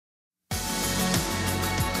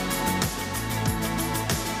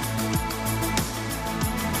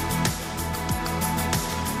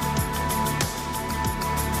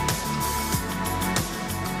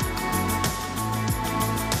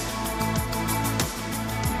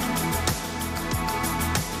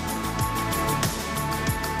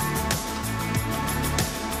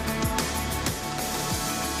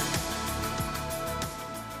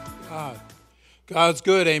God's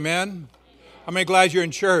good, amen. How many glad you're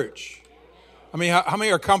in church? How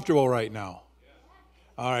many are comfortable right now?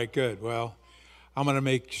 All right, good. Well, I'm going to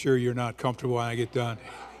make sure you're not comfortable when I get done.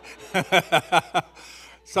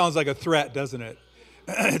 Sounds like a threat, doesn't it?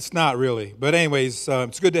 It's not really. But anyways,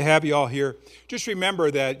 it's good to have you all here. Just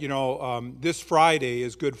remember that, this Friday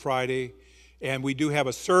is Good Friday, and we do have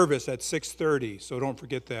a service at 6:30, so don't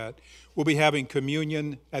forget that. We'll be having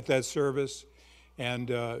communion at that service, and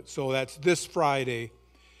so that's this Friday.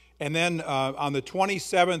 And then on the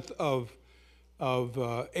 27th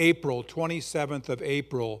of April,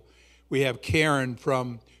 we have Karen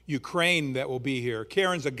from Ukraine that will be here.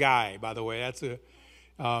 Karen's a guy, by the way.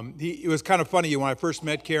 It was kind of funny when I first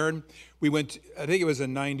met Karen. We went, I think it was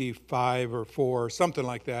in 95 or 4, something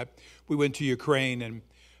like that. We went to Ukraine, and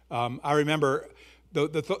I remember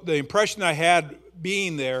the impression I had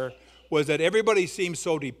being there was that everybody seemed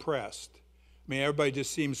so depressed. Everybody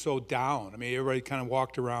just seemed so down. Everybody kind of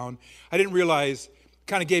walked around. I didn't realize,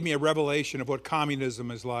 kind of gave me a revelation of what communism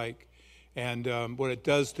is like and what it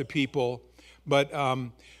does to people. But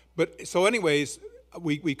so anyways,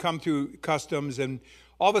 we come through customs, and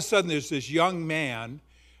all of a sudden there's this young man,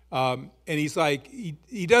 and he's like,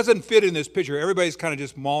 he doesn't fit in this picture. Everybody's kind of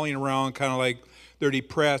just mulling around, kind of like they're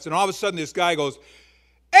depressed. And all of a sudden this guy goes,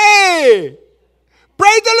 "Hey,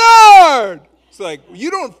 praise the Lord!" It's like, you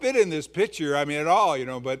don't fit in this picture, at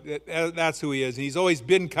all, but that's who he is. And he's always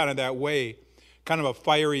been kind of that way, kind of a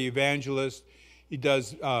fiery evangelist. He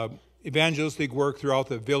does evangelistic work throughout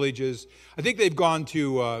the villages. I think they've gone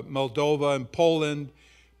to Moldova and Poland,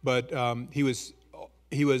 but he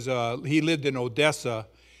lived in Odessa.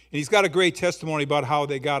 And he's got a great testimony about how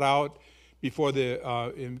they got out before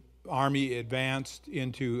the army advanced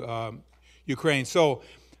into Ukraine. So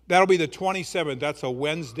that'll be the 27th. That's a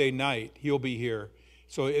Wednesday night. He'll be here.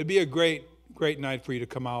 So it'd be a great night for you to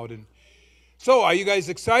come out. And so are you guys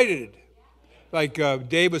excited? Like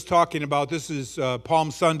Dave was talking about, this is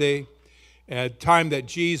Palm Sunday, a time that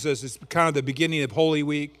Jesus is kind of the beginning of Holy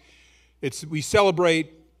Week. We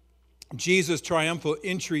celebrate Jesus' triumphal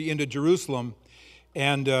entry into Jerusalem.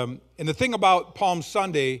 And the thing about Palm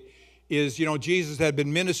Sunday is, Jesus had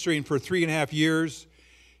been ministering for 3.5 years.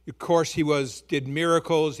 Of course, he did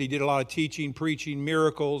miracles. He did a lot of teaching, preaching,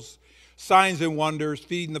 miracles, signs and wonders,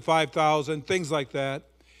 feeding the 5,000, things like that.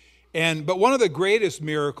 But one of the greatest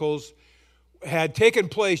miracles had taken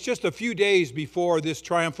place just a few days before this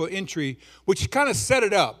triumphal entry, which kind of set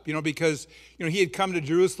it up, because he had come to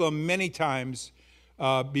Jerusalem many times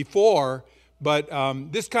before, but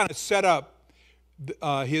this kind of set up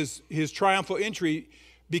his triumphal entry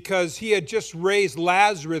because he had just raised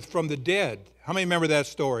Lazarus from the dead. How many remember that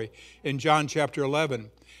story in John chapter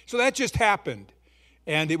 11? So that just happened,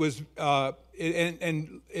 and it was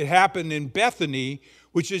it happened in Bethany,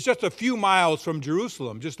 which is just a few miles from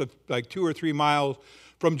Jerusalem, just like 2 or 3 miles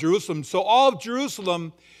from Jerusalem. So all of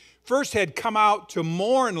Jerusalem first had come out to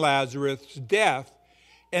mourn Lazarus' death,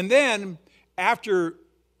 and then after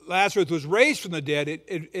Lazarus was raised from the dead,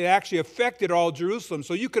 it actually affected all Jerusalem.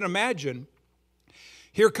 So you can imagine,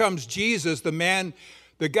 here comes Jesus,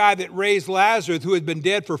 the guy that raised Lazarus, who had been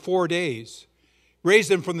dead for 4 days,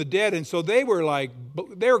 raised him from the dead, and so they were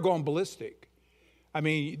going ballistic.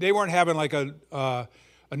 They weren't having like a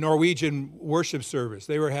Norwegian worship service.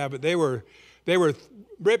 They were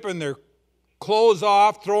ripping their clothes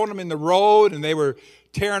off, throwing them in the road, and they were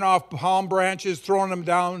tearing off palm branches, throwing them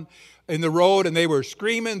down in the road, and they were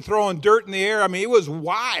screaming, throwing dirt in the air. It was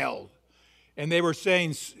wild. And they were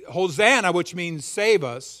saying, "Hosanna," which means save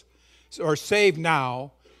us, or save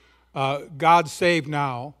now, God save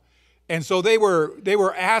now. And so they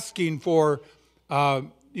were asking for,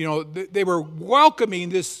 they were welcoming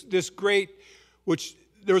this great, which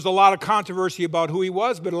there was a lot of controversy about who he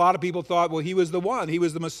was, but a lot of people thought, well, he was the one, he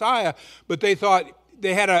was the Messiah. But they thought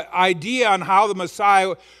they had an idea on how the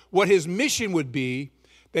Messiah, what his mission would be,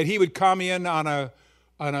 that he would come in on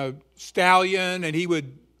a stallion, and he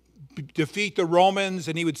would defeat the Romans,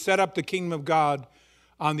 and he would set up the kingdom of God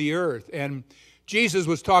on the earth. And Jesus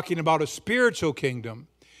was talking about a spiritual kingdom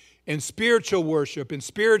and spiritual worship and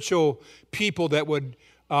spiritual people that would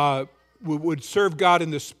serve God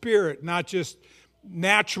in the spirit, not just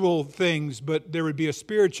natural things, but there would be a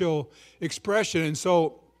spiritual expression. And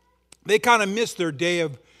so they kind of missed their day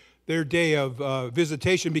of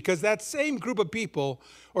visitation, because that same group of people,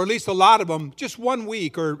 or at least a lot of them, just 1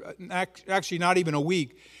 week, or actually not even a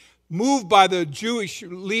week, moved by the Jewish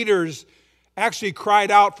leaders, actually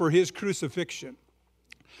cried out for his crucifixion.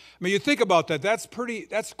 You think about that.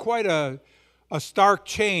 That's quite a stark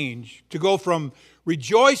change, to go from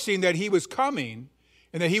rejoicing that he was coming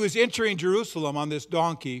and that he was entering Jerusalem on this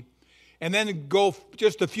donkey, and then go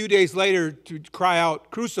just a few days later to cry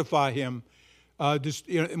out, crucify him,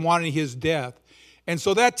 wanting his death. And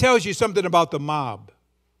so that tells you something about the mob.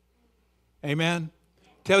 Amen?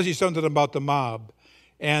 Tells you something about the mob.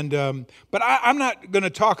 And but I'm not going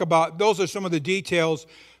to talk about, those are some of the details,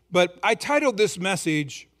 but I titled this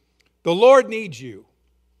message, The Lord Needs You.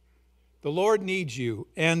 The Lord Needs You.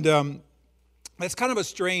 And that's kind of a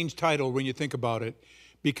strange title when you think about it,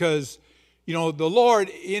 because, you know, the Lord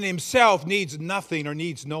in himself needs nothing or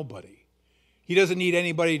needs nobody. He doesn't need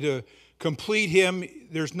anybody to complete him.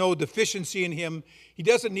 There's no deficiency in him. He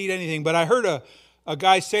doesn't need anything. But I heard a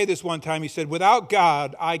guy say this one time. He said, without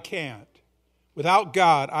God, I can't. Without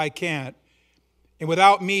God, I can't. And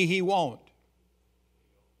without me, he won't.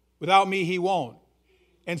 Without me, he won't.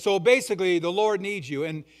 And so basically, the Lord needs you.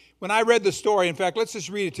 And when I read the story, in fact, let's just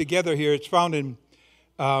read it together here. It's found in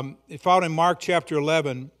Mark chapter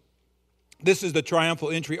 11. This is the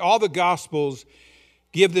triumphal entry. All the Gospels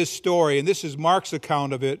give this story, and this is Mark's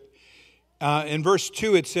account of it. In verse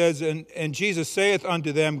 2, it says, And Jesus saith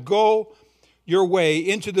unto them, Go your way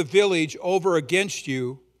into the village over against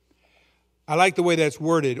you. I like the way that's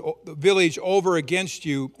worded, the village over against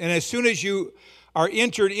you. And as soon as you are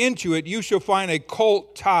entered into it, you shall find a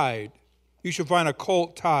colt tied. You shall find a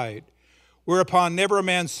colt tied, whereupon never a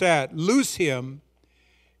man sat. Loose him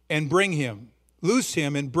and bring him. Loose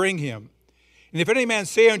him and bring him. And if any man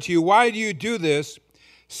say unto you, Why do you do this?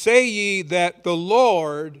 Say ye that the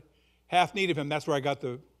Lord hath need of him. That's where I got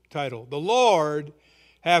the title. The Lord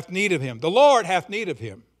hath need of him. The Lord hath need of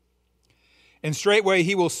him. And straightway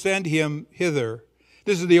he will send him hither.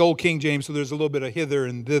 This is the old King James, so there's a little bit of hither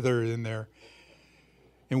and thither in there.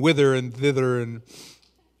 And whither and thither. And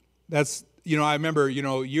that's, I remember,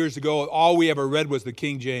 years ago, all we ever read was the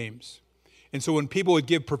King James. And so when people would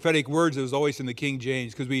give prophetic words, it was always in the King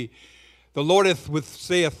James. Because the Lordeth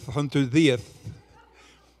saith unto theeth.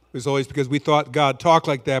 It was always because we thought God talked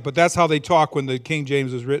like that. But that's how they talk when the King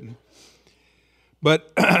James was written.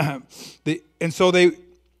 But,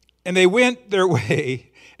 they went their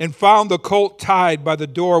way and found the colt tied by the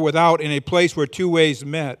door without in a place where two ways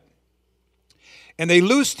met. And they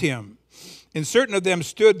loosed him. And certain of them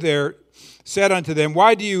stood there, said unto them,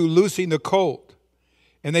 Why do you loosing the colt?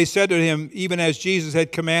 And they said to him, even as Jesus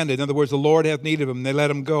had commanded. In other words, the Lord hath need of him. And they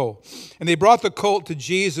let him go. And they brought the colt to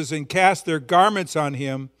Jesus and cast their garments on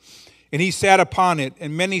him. And he sat upon it.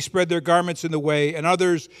 And many spread their garments in the way. And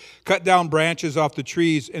others cut down branches off the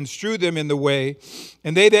trees and strewed them in the way.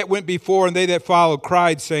 And they that went before and they that followed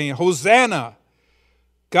cried, saying, Hosanna,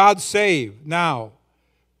 God save now.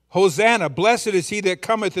 Hosanna, blessed is he that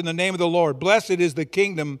cometh in the name of the Lord. Blessed is the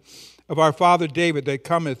kingdom of our father David that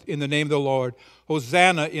cometh in the name of the Lord.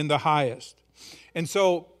 Hosanna in the highest. And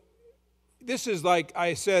so this is like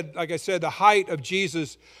I said, the height of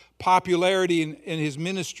Jesus' popularity in his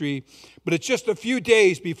ministry, but it's just a few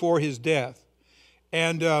days before his death.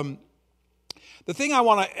 And the thing I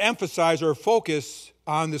want to emphasize or focus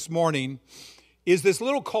on this morning is this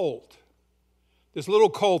little colt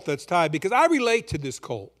that's tied, because I relate to this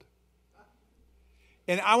colt.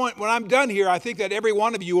 And when I'm done here, I think that every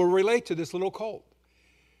one of you will relate to this little colt.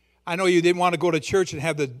 I know you didn't want to go to church and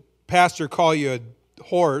have the pastor call you a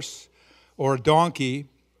horse or a donkey.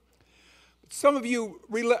 Some of you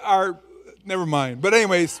are, never mind. But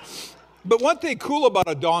anyways, but one thing cool about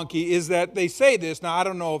a donkey is that they say this, now I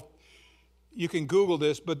don't know if you can Google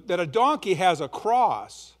this, but that a donkey has a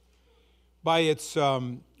cross by its,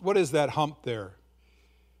 what is that hump there?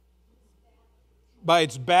 By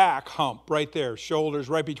its back hump right there, shoulders,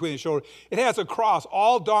 right between the shoulders. It has a cross.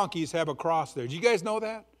 All donkeys have a cross there. Do you guys know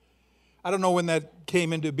that? I don't know when that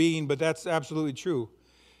came into being, but that's absolutely true.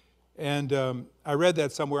 And I read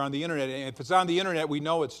that somewhere on the internet. And if it's on the internet, we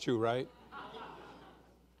know it's true, right?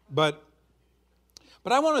 But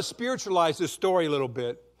I want to spiritualize this story a little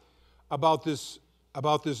bit about this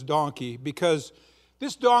donkey, because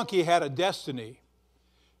this donkey had a destiny.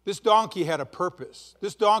 This donkey had a purpose.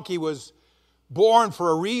 This donkey was born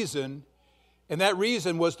for a reason, and that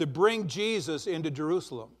reason was to bring Jesus into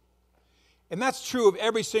Jerusalem. And that's true of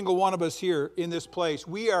every single one of us here in this place.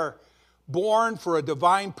 We are born for a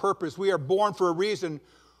divine purpose. We are born for a reason.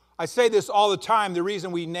 I say this all the time, the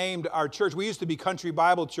reason we named our church. We used to be Country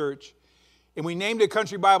Bible Church, and we named it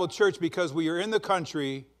Country Bible Church because we are in the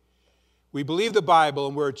country, we believe the Bible,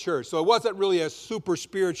 and we're a church. So it wasn't really a super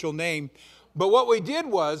spiritual name. But what we did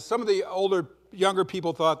was, some of the younger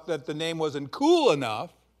people thought that the name wasn't cool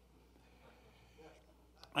enough.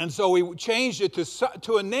 And so we changed it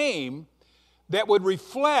to a name that would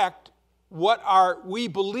reflect what we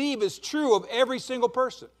believe is true of every single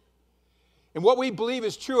person. And what we believe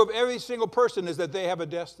is true of every single person is that they have a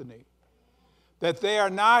destiny. that they are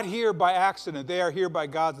not here by accident, they are here by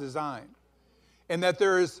God's design. And that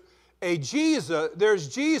there's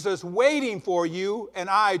Jesus waiting for you and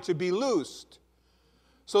I to be loosed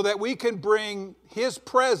so that we can bring his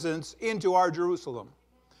presence into our Jerusalem.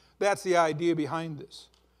 That's the idea behind this.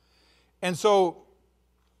 And so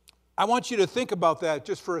I want you to think about that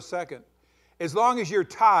just for a second. As long as you're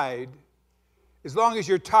tied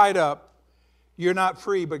up, you're not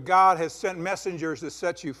free, but God has sent messengers to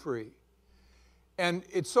set you free. And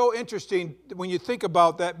it's so interesting when you think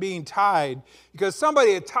about that being tied, because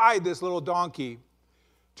somebody had tied this little donkey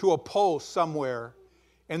to a post somewhere,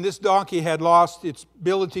 and this donkey had lost its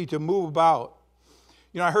ability to move about.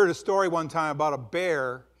 You know, I heard a story one time about a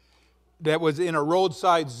bear that was in a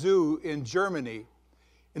roadside zoo in Germany.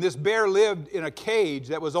 And this bear lived in a cage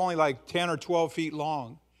that was only like 10 or 12 feet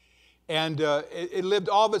long. And it lived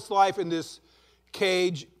all of its life in this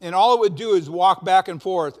cage, and all it would do is walk back and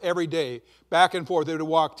forth every day, back and forth. It would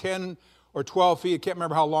walk 10 or 12 feet. I can't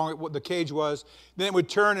remember how long the cage was. Then it would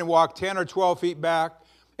turn and walk 10 or 12 feet back.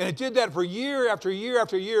 And it did that for year after year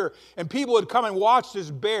after year. And people would come and watch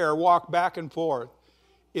this bear walk back and forth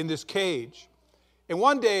in this cage. And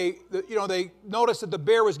one day, they noticed that the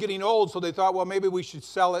bear was getting old, so they thought, well, maybe we should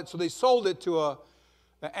sell it. So they sold it to an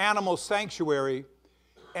animal sanctuary.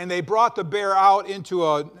 And they brought the bear out into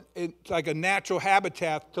like a natural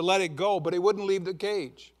habitat to let it go, but it wouldn't leave the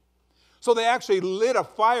cage. So they actually lit a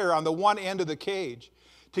fire on the one end of the cage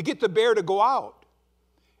to get the bear to go out.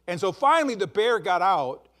 And so finally the bear got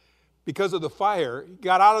out because of the fire. He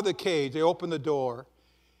got out of the cage. They opened the door.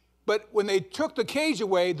 But when they took the cage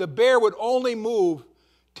away, the bear would only move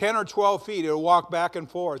 10 or 12 feet. It would walk back and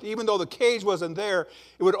forth. Even though the cage wasn't there,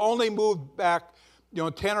 it would only move back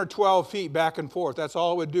 10 or 12 feet back and forth. That's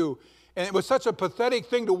all it would do. And it was such a pathetic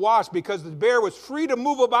thing to watch because the bear was free to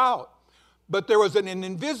move about. But there was an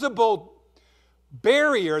invisible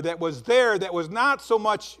barrier that was there that was not so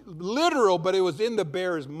much literal, but it was in the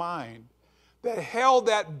bear's mind that held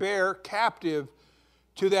that bear captive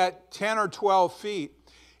to that 10 or 12 feet.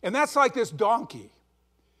 And that's like this donkey.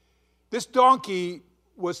 This donkey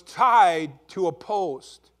was tied to a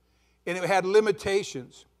post, and it had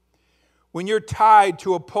limitations. When you're tied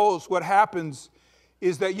to a post, what happens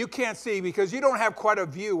is that you can't see because you don't have quite a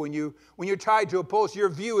view. When you're tied to a post, your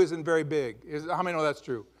view isn't very big. How many know that's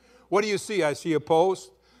true? What do you see? I see a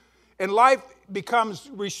post. And life becomes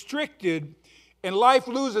restricted, and life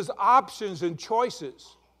loses options and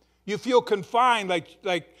choices. You feel confined, like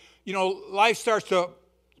life starts to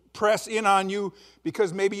press in on you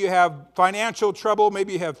because maybe you have financial trouble,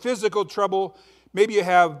 maybe you have physical trouble, maybe you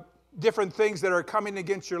have different things that are coming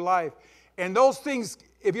against your life. And those things,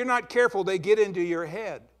 if you're not careful, they get into your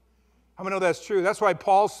head. How many know that's true? That's why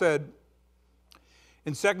Paul said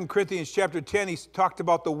in 2 Corinthians chapter 10, he talked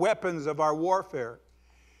about the weapons of our warfare.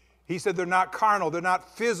 He said they're not carnal, they're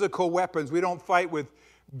not physical weapons. We don't fight with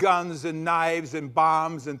guns and knives and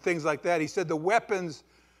bombs and things like that. He said the weapons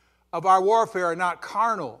of our warfare are not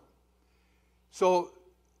carnal. So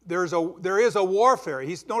there is a warfare.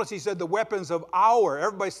 Notice he said the weapons of our.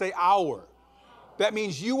 Everybody say our. That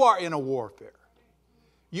means you are in a warfare.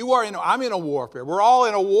 I'm in a warfare. We're all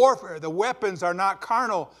in a warfare. The weapons are not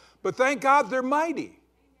carnal, but thank God they're mighty.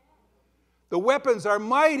 The weapons are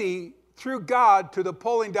mighty through God to the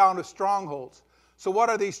pulling down of strongholds. So what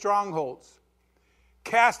are these strongholds?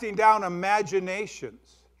 Casting down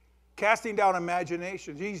imaginations. Casting down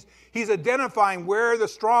imaginations. He's identifying where the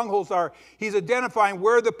strongholds are. He's identifying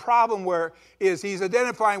where the problem is. He's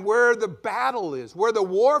identifying where the battle is, where the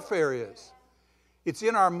warfare is. It's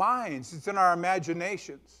in our minds. It's in our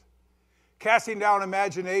imaginations. Casting down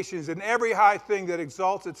imaginations and every high thing that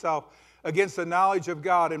exalts itself against the knowledge of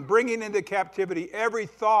God, and bringing into captivity every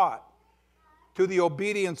thought to the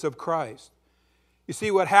obedience of Christ. You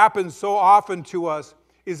see, what happens so often to us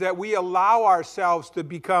is that we allow ourselves to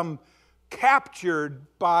become captured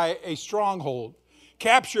by a stronghold,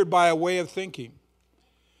 captured by a way of thinking.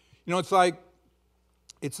 It's like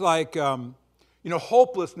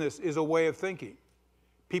hopelessness is a way of thinking.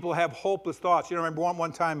 People have hopeless thoughts. Remember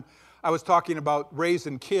one time I was talking about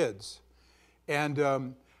raising kids,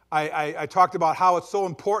 and I talked about how it's so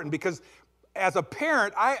important because as a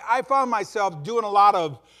parent, I found myself doing a lot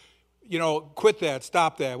of, quit that,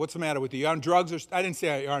 stop that. What's the matter with you? You're on drugs? I didn't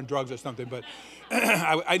say you're on drugs or something, but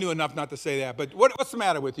I knew enough not to say that. But what's the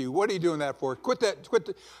matter with you? What are you doing that for? Quit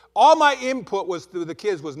that. All my input was to the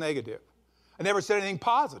kids was negative. I never said anything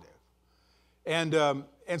positive. And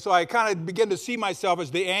so I kind of began to see myself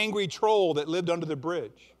as the angry troll that lived under the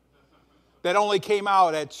bridge, that only came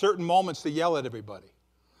out at certain moments to yell at everybody.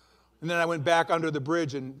 And then I went back under the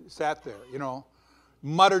bridge and sat there,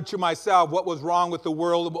 muttered to myself what was wrong with the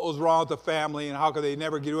world and what was wrong with the family and how could they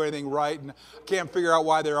never do anything right and I can't figure out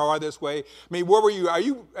why they are this way. I mean, where were you? Are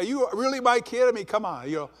you really my kid? I mean, come on,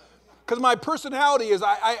 Because my personality is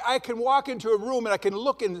I can walk into a room and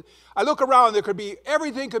I look around,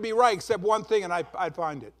 everything could be right except one thing and I'd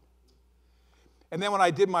find it. And then when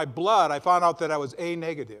I did my blood, I found out that I was A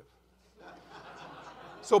negative.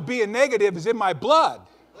 So being negative is in my blood.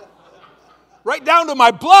 Right down to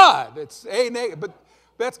my blood. It's A negative. But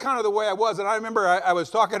that's kind of the way I was. And I remember I was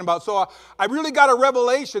talking about, so I really got a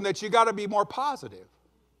revelation that you got to be more positive.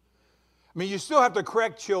 I mean, you still have to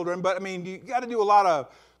correct children, but I mean, you got to do a lot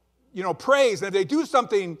of, praise. And if they do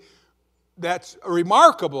something that's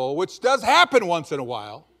remarkable, which does happen once in a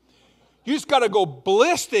while, you just got to go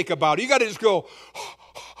ballistic about it. You got to just go,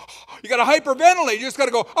 you got to hyperventilate. You just got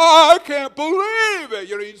to go, I can't believe it.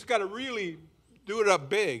 You just got to really do it up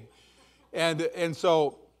big. And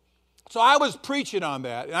so I was preaching on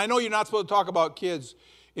that. And I know you're not supposed to talk about kids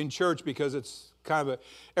in church because it's kind of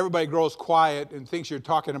everybody grows quiet and thinks you're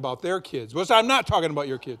talking about their kids. Well, so I'm not talking about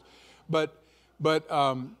your kids. But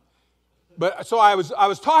so I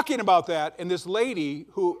was talking about that, and this lady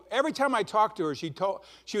who every time I talked to her, she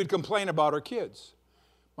would complain about her kids.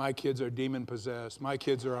 My kids are demon possessed. My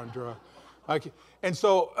kids are on drugs. And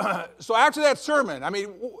so after that sermon,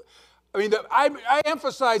 I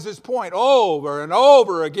emphasize this point over and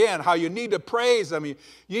over again, how you need to praise. I mean,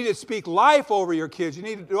 you need to speak life over your kids. You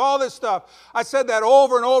need to do all this stuff. I said that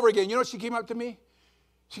over and over again. You know what she came up to me?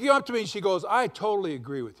 She came up to me and she goes, I totally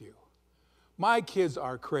agree with you. My kids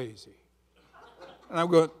are crazy. And I'm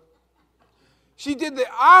going, she did the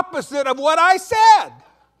opposite of what I said.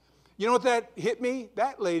 You know what that hit me?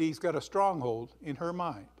 That lady's got a stronghold in her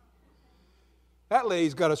mind. That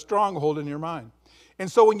lady's got a stronghold in your mind. And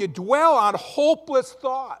so when you dwell on hopeless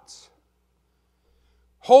thoughts,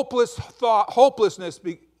 hopelessness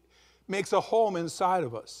makes a home inside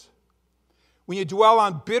of us. When you dwell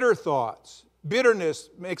on bitter thoughts, bitterness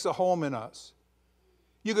makes a home in us.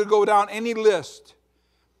 You could go down any list.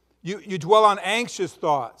 You dwell on anxious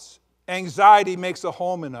thoughts. Anxiety makes a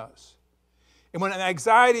home in us. And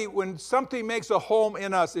when something makes a home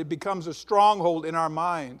in us, it becomes a stronghold in our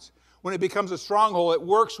minds. When it becomes a stronghold, it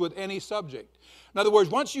works with any subject. In other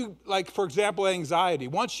words, once you, like for example, anxiety,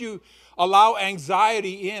 once you allow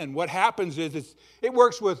anxiety in, what happens is it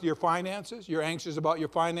works with your finances. You're anxious about your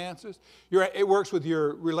finances. It works with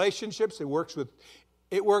your relationships. It works with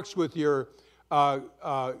your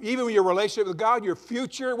even with your relationship with God, your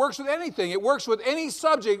future. It works with anything. It works with any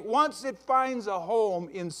subject once it finds a home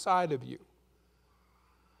inside of you.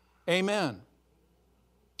 Amen.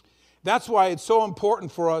 That's why it's so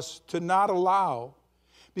important for us to not allow,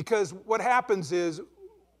 because what happens is,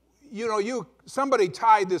 somebody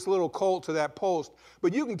tied this little colt to that post,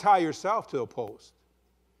 but you can tie yourself to a post.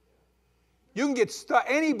 You can get stuck.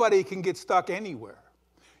 Anybody can get stuck anywhere.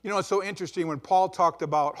 It's so interesting when Paul talked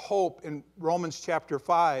about hope in Romans chapter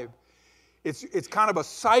 5. It's kind of a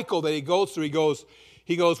cycle that he goes through.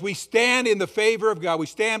 He goes, we stand in the favor of God. We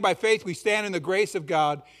stand by faith. We stand in the grace of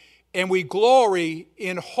God. And we glory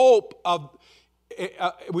in hope of,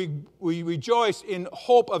 we rejoice in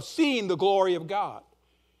hope of seeing the glory of God.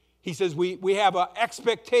 He says we have an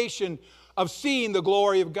expectation of seeing the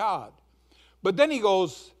glory of God. But then he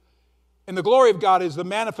goes, and the glory of God is the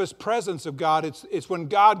manifest presence of God. It's when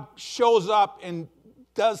God shows up and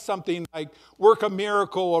does something like work a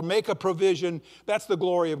miracle or make a provision. That's the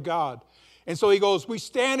glory of God. And so he goes, we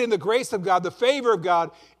stand in the grace of God, the favor of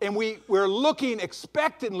God, and we're looking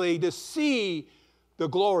expectantly to see the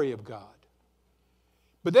glory of God.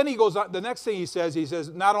 But then he goes on, the next thing he says,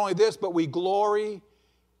 not only this, but we glory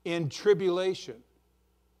in tribulation.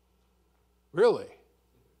 Really?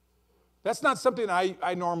 That's not something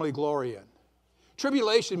I normally glory in.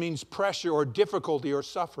 Tribulation means pressure or difficulty or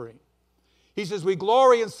suffering. He says we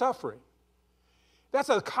glory in suffering. That's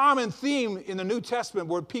a common theme in the New Testament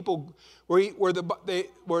where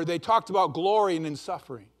they talked about glorying in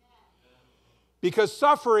suffering. Because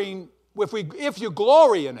suffering, if you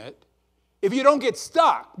glory in it, if you don't get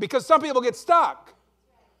stuck, because some people get stuck.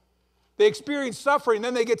 They experience suffering,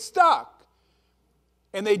 then they get stuck.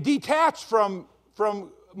 And they detach from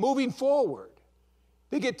moving forward.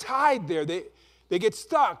 They get tied there. They get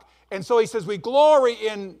stuck. And so he says we glory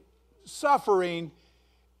in suffering,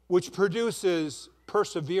 which produces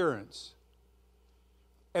perseverance.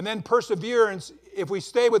 And then perseverance, if we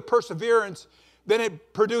stay with perseverance, then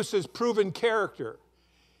it produces proven character.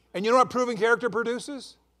 And you know what proven character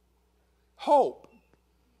produces? Hope.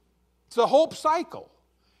 It's a hope cycle.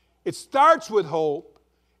 It starts with hope,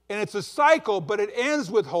 and it's a cycle, but it ends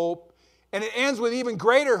with hope. And it ends with even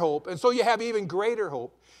greater hope. And so you have even greater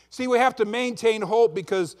hope. See, we have to maintain hope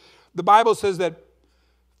because the Bible says that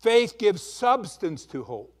faith gives substance to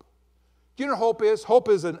hope. Do you know what hope is? Hope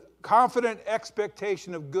is a confident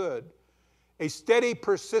expectation of good, a steady,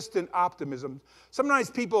 persistent optimism. Sometimes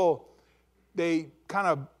people, they kind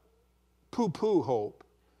of poo-poo hope.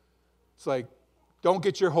 It's like, don't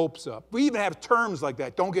get your hopes up. We even have terms like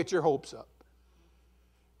that, don't get your hopes up.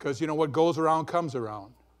 Because, you know, what goes around comes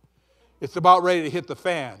around. It's about ready to hit the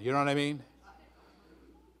fan, you know what I mean?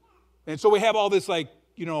 And so we have all this like,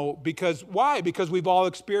 you know, because, why? Because we've all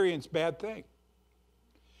experienced bad things.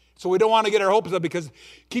 So we don't want to get our hopes up because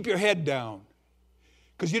keep your head down.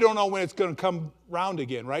 Because you don't know when it's going to come round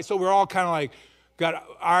again, right? So we're all kind of like, got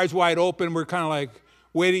eyes wide open. We're kind of like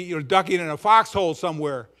waiting, you know, ducking in a foxhole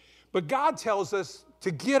somewhere. But God tells us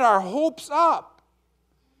to get our hopes up.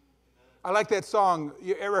 I like that song.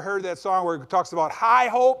 You ever heard that song where it talks about high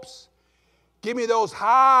hopes? Give me those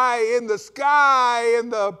high in the sky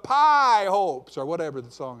in the pie hopes, or whatever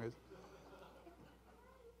the song is.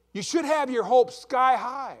 You should have your hopes sky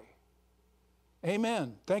high.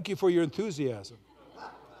 Amen. Thank you for your enthusiasm.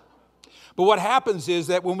 But what happens is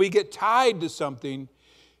that when we get tied to something,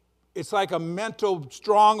 it's like a mental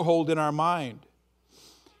stronghold in our mind.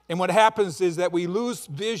 And what happens is that we lose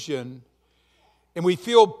vision and we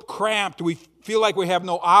feel cramped. We feel like we have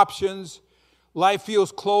no options. Life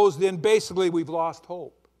feels closed in. Basically, we've lost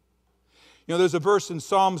hope. You know, there's a verse in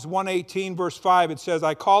Psalms 118, verse 5. It says,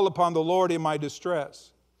 I call upon the Lord in my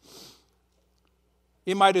distress.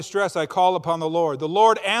 In my distress, I call upon the Lord. The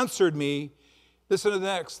Lord answered me. Listen to the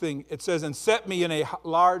next thing. It says, and set me in a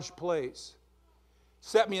large place.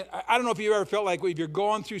 Set me. I don't know if you ever felt like if you're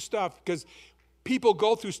going through stuff, because people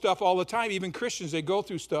go through stuff all the time. Even Christians, they go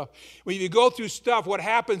through stuff. When you go through stuff, what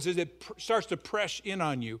happens is it starts to press in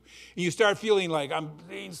on you. And you start feeling like, I'm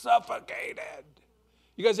being suffocated.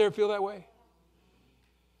 You guys ever feel that way?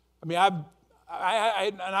 I mean, I'm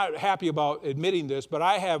not happy about admitting this, but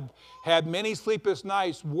I have had many sleepless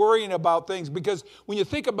nights worrying about things. Because when you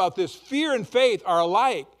think about this, fear and faith are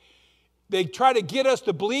alike. They try to get us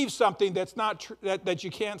to believe something that's not that you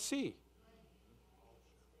can't see.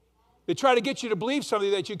 They try to get you to believe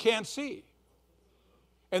something that you can't see.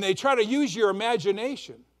 And they try to use your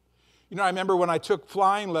imagination. You know, I remember when I took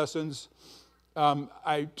flying lessons,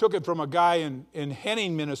 I took it from a guy in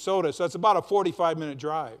Henning, Minnesota. So it's about a 45-minute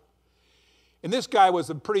drive. And this guy was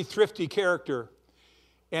a pretty thrifty character.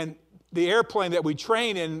 And the airplane that we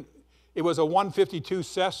trained in, it was a 152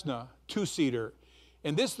 Cessna, two-seater.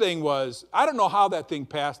 And this thing was, I don't know how that thing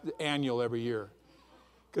passed the annual every year.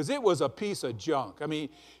 Because it was a piece of junk. I mean,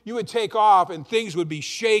 you would take off and things would be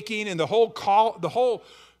shaking and the whole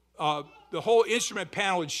instrument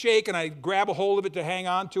panel would shake and I'd grab a hold of it to hang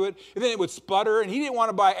on to it. And then it would sputter. And he didn't want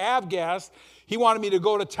to buy avgas. He wanted me to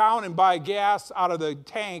go to town and buy gas out of the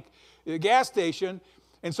tank, the gas station.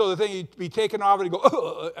 And so the thing would be taken off and he'd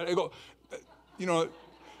go, and I'd go, you know,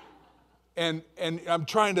 and I'm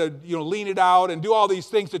trying to, you know, lean it out and do all these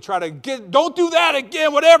things to try to don't do that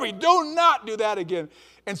again, whatever. Do not do that again.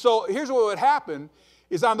 And so here's what would happen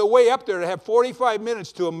is on the way up there to have 45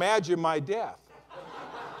 minutes to imagine my death.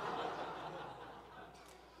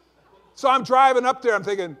 So I'm driving up there, I'm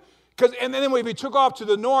thinking, and then if we took off to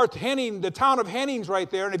the north, Henning, the town of Henning's right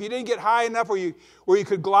there, and if you didn't get high enough where you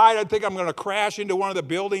could glide, I'd think I'm going to crash into one of the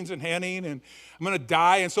buildings in Henning, and I'm going to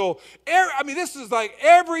die. And so, I mean, this is like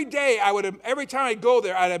every day, every time I'd go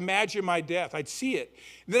there, I'd imagine my death. I'd see it.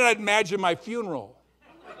 And then I'd imagine my funeral.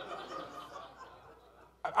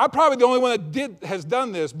 I'm probably the only one that has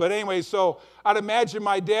done this, but anyway, so I'd imagine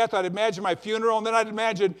my death, I'd imagine my funeral, and then I'd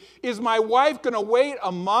imagine, is my wife going to wait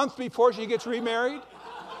a month before she gets remarried?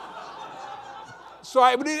 So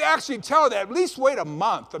I would actually tell her that, at least wait a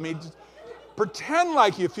month. I mean, just pretend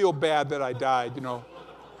like you feel bad that I died, you know.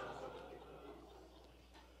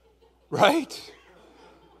 Right?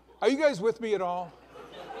 Are you guys with me at all?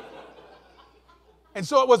 And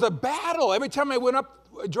so it was a battle. Every time I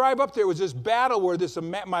drive up there, it was this battle where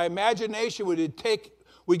my imagination would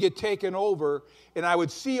get taken over, and I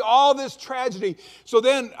would see all this tragedy. So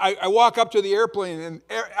then I walk up to the airplane, and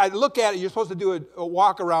I look at it. You're supposed to do a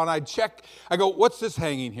walk around. I check. I go, what's this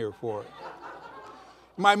hanging here for?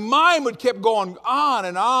 My mind would keep going on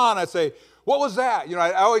and on. I'd say, what was that? You know,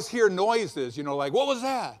 I always hear noises, you know, like, what was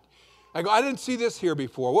that? I go, I didn't see this here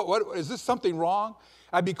before. What is this something wrong?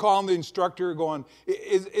 I'd be calling the instructor going,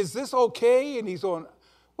 is this okay? And he's going,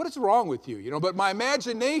 what is wrong with you? You know, but my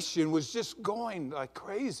imagination was just going like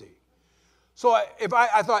crazy. So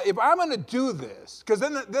I thought, if I'm going to do this, because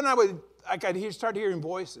then I'd start hearing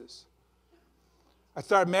voices. I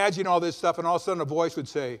started imagining all this stuff, and all of a sudden a voice would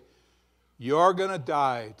say, you're going to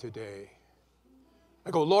die today. I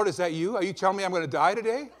go, Lord, is that you? Are you telling me I'm going to die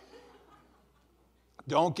today?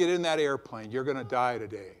 Don't get in that airplane. You're going to die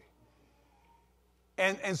today.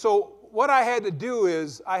 And so what I had to do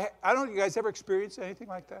is, I don't know, you guys ever experienced anything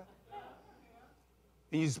like that?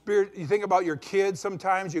 And you think about your kids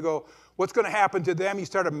sometimes, you go, what's going to happen to them? You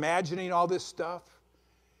start imagining all this stuff.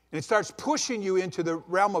 And it starts pushing you into the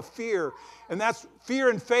realm of fear. And that's, fear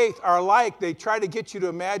and faith are alike. They try to get you to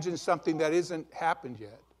imagine something that isn't happened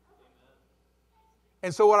yet.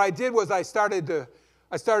 And so what I did was I started to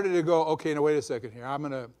go, okay, now wait a second here.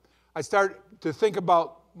 I start to think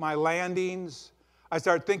about my landings. I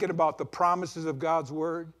start thinking about the promises of God's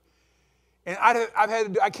word. And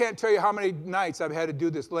I can't tell you how many nights I've had to do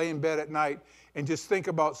this, lay in bed at night and just think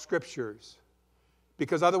about scriptures.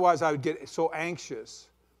 Because otherwise I would get so anxious.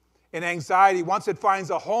 And anxiety, once it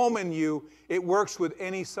finds a home in you, it works with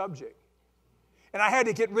any subject. And I had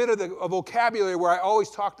to get rid of a vocabulary where I always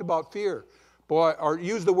talked about fear. Boy, or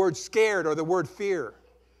use the word scared or the word fear.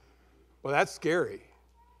 Well, that's scary.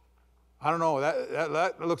 I don't know,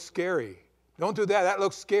 that looks scary. Don't do that, that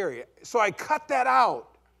looks scary. So I cut that out.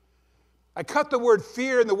 I cut the word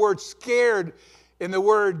fear and the word scared and the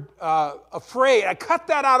word afraid. I cut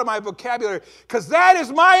that out of my vocabulary because that is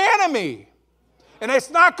my enemy. And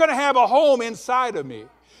it's not going to have a home inside of me.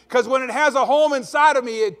 Because when it has a home inside of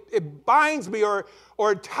me, it binds me or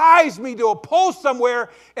it ties me to a post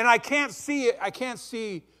somewhere and I can't see it. I can't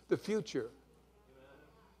see the future.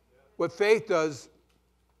 What faith does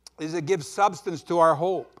is it gives substance to our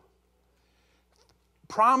hope.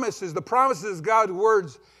 The promises of God's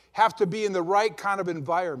words have to be in the right kind of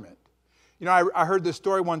environment. You know, I heard this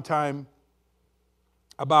story one time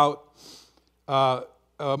about a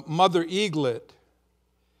mother eaglet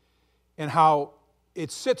and how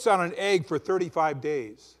it sits on an egg for 35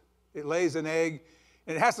 days. It lays an egg,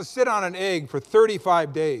 and it has to sit on an egg for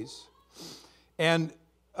 35 days. And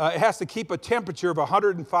it has to keep a temperature of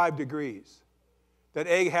 105 degrees. That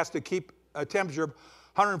egg has to keep a temperature of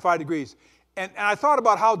 105 degrees. And I thought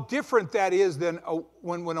about how different that is than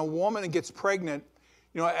when a woman gets pregnant.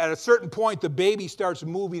 You know, at a certain point, the baby starts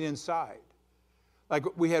moving inside. Like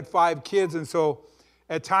we had 5 kids, and so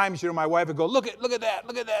at times, you know, my wife would go, look at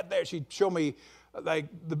that there. She'd show me like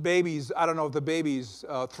the babies, I don't know if the baby's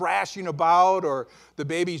thrashing about or the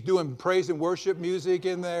baby's doing praise and worship music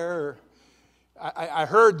in there. I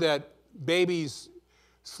heard that babies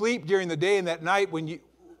sleep during the day and that night when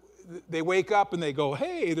they wake up and they go,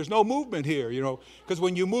 hey, there's no movement here, you know, because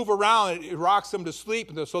when you move around, it rocks them to sleep,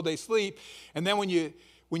 and so they sleep. And then when you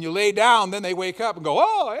lay down, then they wake up and go,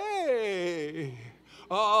 oh, hey,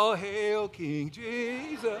 all hail King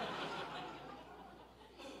Jesus.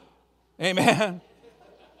 Amen.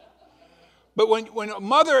 But when a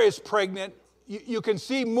mother is pregnant, you can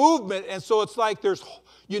see movement, and so it's like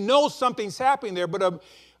something's happening there. But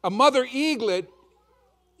a mother eaglet,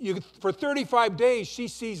 for 35 days, she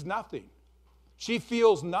sees nothing. She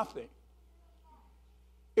feels nothing.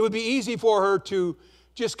 It would be easy for her to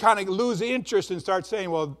just kind of lose interest and start saying,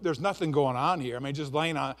 well, there's nothing going on here. I mean, just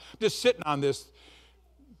sitting on this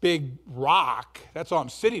big rock. That's all I'm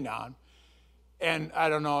sitting on. And I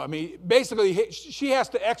don't know, I mean, basically, she has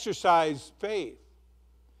to exercise faith.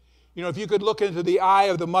 You know, if you could look into the eye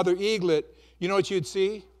of the mother eaglet, you know what you'd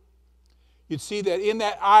see? You'd see that in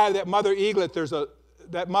that eye of that mother eaglet,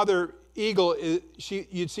 that mother eagle,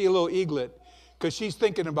 you'd see a little eaglet, because she's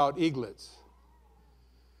thinking about eaglets.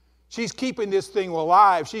 She's keeping this thing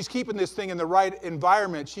alive. She's keeping this thing in the right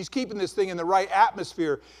environment. She's keeping this thing in the right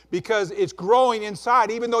atmosphere because it's growing inside.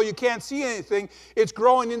 Even though you can't see anything, it's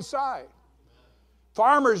growing inside.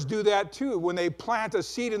 Farmers do that too. When they plant a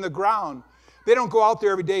seed in the ground, they don't go out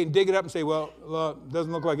there every day and dig it up and say, well, it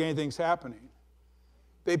doesn't look like anything's happening.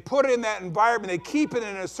 They put it in that environment. They keep it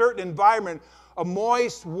in a certain environment, a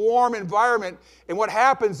moist, warm environment. And what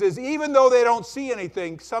happens is, even though they don't see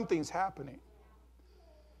anything, something's happening.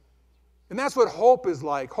 And that's what hope is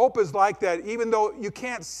like. Hope is like that. Even though you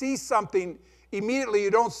can't see something immediately, you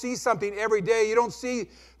don't see something every day, you don't see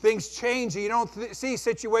things changing, you don't see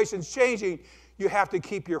situations changing, you have to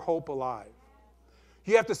keep your hope alive.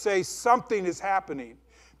 You have to say something is happening,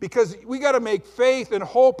 because we got to make faith and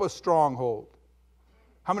hope a stronghold.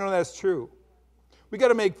 How many know that's true? We got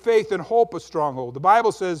to make faith and hope a stronghold. The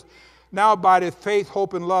Bible says, now abideth faith,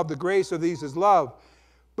 hope, and love. The grace of these is love.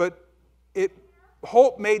 But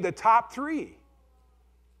hope made the top 3.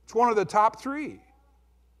 It's one of the top 3.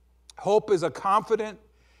 Hope is a confident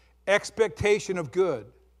expectation of good,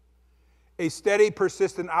 a steady,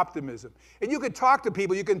 persistent optimism. And you can talk to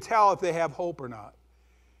people, you can tell if they have hope or not,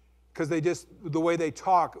 because the way they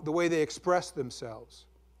talk, the way they express themselves.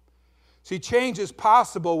 See, change is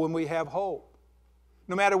possible when we have hope.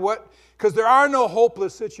 No matter what, because there are no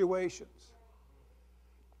hopeless situations.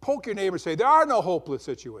 Poke your neighbor and say, there are no hopeless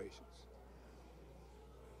situations.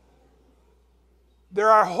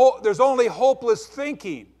 There's only hopeless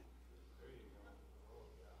thinking.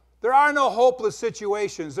 There are no hopeless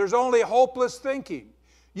situations. There's only hopeless thinking.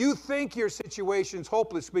 You think your situation's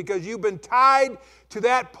hopeless because you've been tied to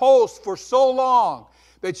that post for so long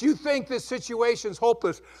that you think this situation's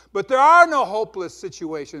hopeless. But there are no hopeless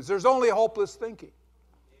situations. There's only hopeless thinking.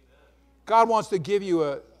 God wants to give you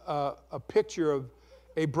a picture of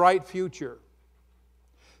a bright future.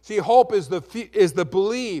 See, hope is the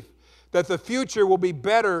belief that the future will be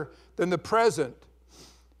better than the present,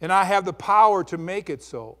 and I have the power to make it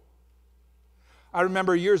so. I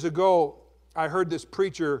remember years ago, I heard this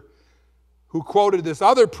preacher who quoted this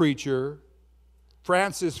other preacher,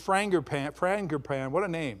 Francis Frangipane, what a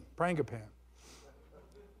name, Frangipane.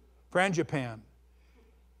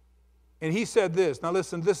 And he said this, now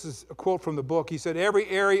listen, this is a quote from the book. He said, every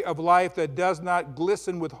area of life that does not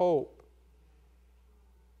glisten with hope,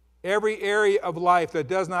 every area of life that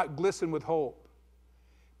does not glisten with hope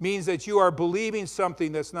means that you are believing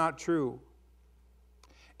something that's not true.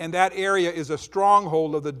 And that area is a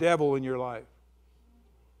stronghold of the devil in your life.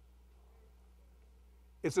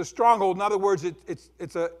 It's a stronghold. In other words,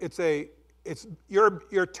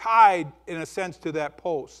 you're tied in a sense to that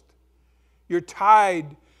post. You're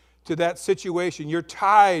tied to that situation. You're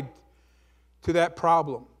tied to that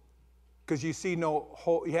problem because you see no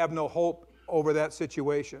hope. You have no hope over that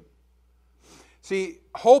situation. See,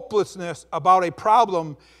 hopelessness about a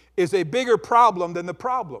problem is a bigger problem than the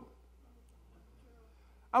problem.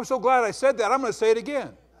 I'm so glad I said that. I'm going to say it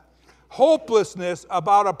again. Hopelessness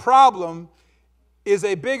about a problem is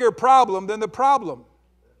a bigger problem than the problem.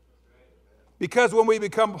 Because when we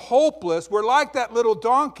become hopeless, we're like that little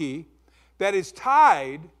donkey that is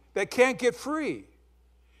tied, that can't get free.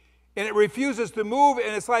 And it refuses to move,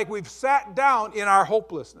 and it's like we've sat down in our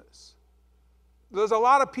hopelessness. There's a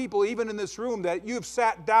lot of people, even in this room, that you've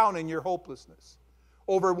sat down in your hopelessness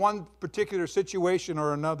over one particular situation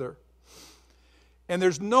or another. And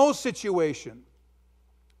there's no situation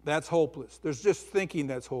that's hopeless. There's just thinking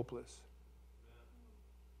that's hopeless.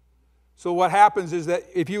 So what happens is that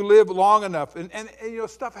if you live long enough, and you know,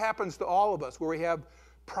 stuff happens to all of us where we have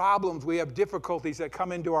problems, we have difficulties that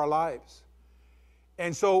come into our lives.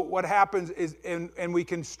 And so what happens is, and we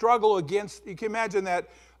can struggle against, you can imagine that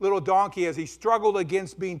little donkey as he struggled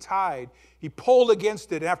against being tied. He pulled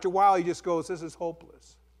against it. After a while, he just goes, this is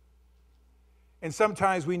hopeless. And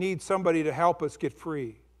sometimes we need somebody to help us get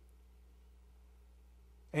free.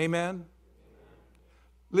 Amen?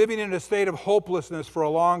 Living in a state of hopelessness for a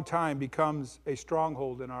long time becomes a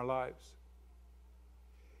stronghold in our lives.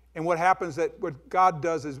 And what happens that what God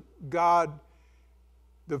does is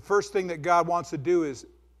the first thing that God wants to do is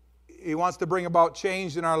He wants to bring about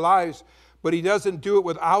change in our lives, but He doesn't do it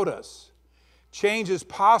without us. Change is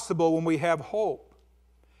possible when we have hope.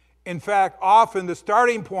 In fact, often the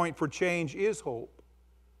starting point for change is hope.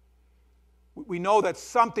 We know that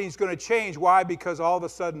something's going to change. Why? Because all of a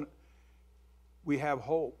sudden we have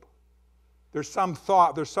hope. There's some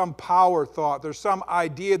thought, there's some power thought, there's some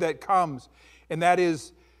idea that comes, and that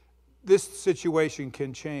is this situation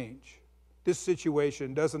can change. This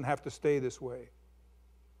situation doesn't have to stay this way.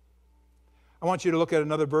 I want you to look at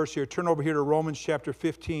another verse here. Turn over here to Romans chapter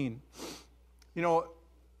 15. You know,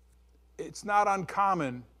 it's not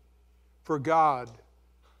uncommon for God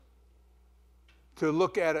to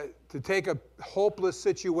look at it, to take a hopeless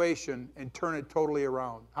situation and turn it totally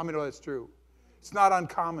around. How many know that's true? It's not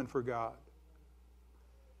uncommon for God.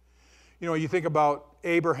 You know, you think about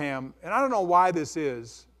Abraham, and I don't know why this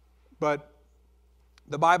is, but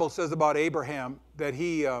the Bible says about Abraham that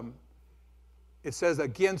it says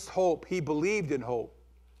against hope, he believed in hope,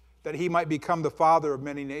 that he might become the father of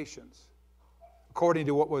many nations. According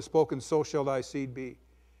to what was spoken, so shall thy seed be.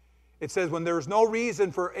 It says when there was no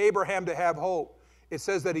reason for Abraham to have hope, it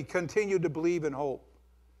says that he continued to believe in hope.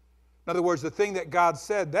 In other words, the thing that God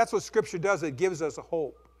said, that's what Scripture does. It gives us a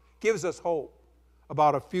hope. Gives us hope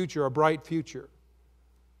about a future, a bright future.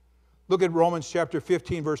 Look at Romans chapter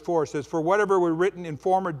 15, verse 4. It says, for whatever were written in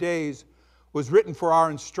former days was written for our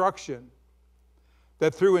instruction,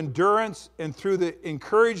 that through endurance and through the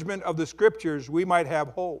encouragement of the Scriptures we might have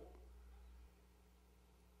hope.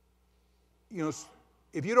 You know,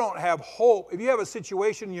 if you don't have hope, if you have a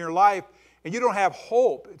situation in your life and you don't have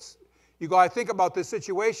hope, you go, I think about this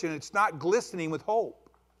situation, it's not glistening with hope.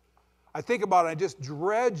 I think about it, I just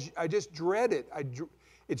dread it.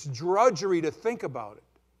 It's drudgery to think about it.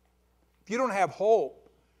 If you don't have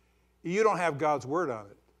hope, you don't have God's Word on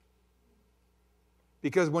it.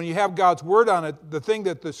 Because when you have God's word on it, the thing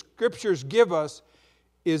that the Scriptures give us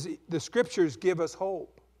is the Scriptures give us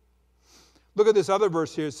hope. Look at this other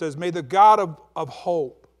verse here. It says, may the God of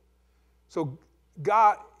hope. So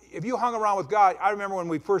God, if you hung around with God, I remember when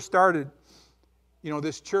we first started,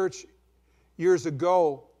 this church years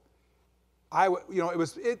ago,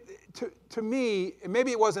 to me,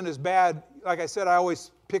 maybe it wasn't as bad. Like I said, I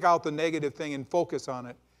always pick out the negative thing and focus on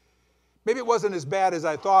it. Maybe it wasn't as bad as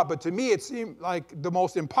I thought, but to me it seemed like the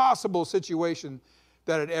most impossible situation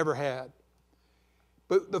that I'd ever had.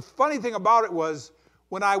 But the funny thing about it was,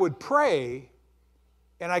 when I would pray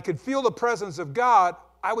and I could feel the presence of God,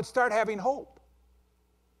 I would start having hope.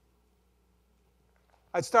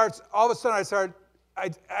 All of a sudden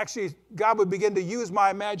God would begin to use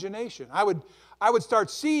my imagination. I would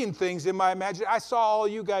start seeing things in my imagination. I saw all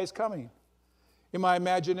you guys coming in my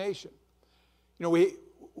imagination. We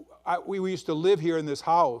used to live here in this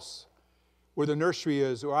house where the nursery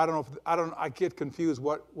is, or I get confused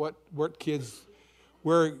what kids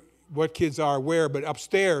are where, but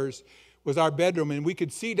upstairs was our bedroom, and we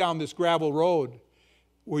could see down this gravel road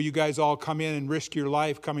where you guys all come in and risk your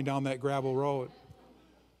life coming down that gravel road.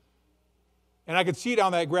 And I could see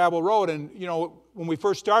down that gravel road, and when we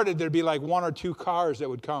first started, there'd be like 1 or 2 cars that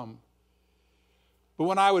would come. But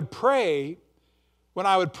when I would pray,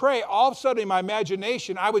 all of a sudden in my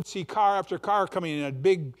imagination, I would see car after car coming in, a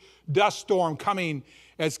big dust storm coming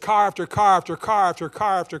as car after car after car after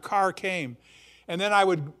car after car came. And then I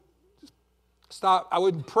would stop, I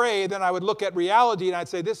would pray, then I would look at reality and I'd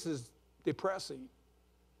say, this is depressing.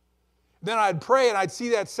 Then I'd pray and I'd see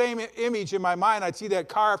that same image in my mind. I'd see that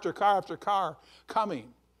car after car after car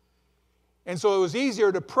coming. And so it was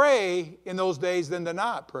easier to pray in those days than to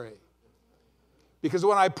not pray. Because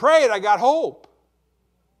when I prayed, I got hope.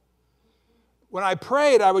 When I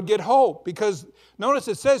prayed, I would get hope. Because notice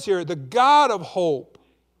it says here, the God of hope,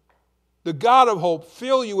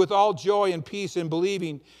 fill you with all joy and peace in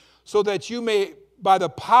believing, so that you may, by the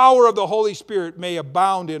power of the Holy Spirit, may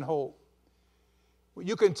abound in hope.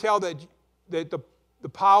 You can tell that the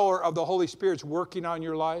power of the Holy Spirit's working on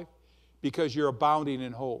your life because you're abounding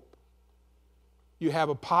in hope. You have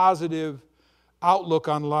a positive outlook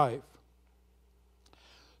on life.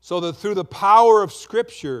 So that through the power of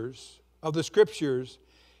the Scriptures,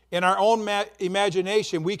 in our own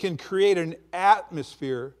imagination, we can create an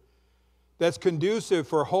atmosphere that's conducive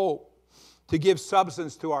for hope to give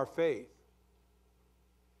substance to our faith.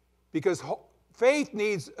 Because faith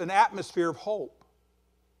needs an atmosphere of hope.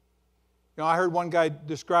 I heard one guy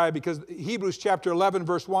describe, because Hebrews chapter 11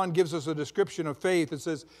 verse 1 gives us a description of faith. It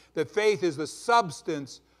says that faith is the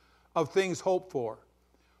substance of things hoped for.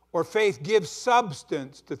 Or faith gives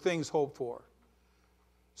substance to things hoped for.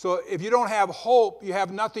 So if you don't have hope, you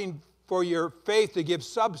have nothing for your faith to give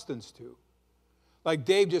substance to. Like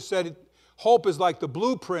Dave just said, hope is like the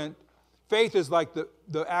blueprint. Faith is like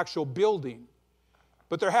the actual building.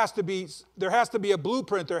 But there has to be a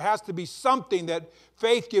blueprint. There has to be something that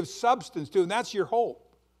faith gives substance to, and that's your hope.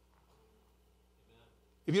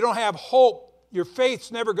 If you don't have hope, your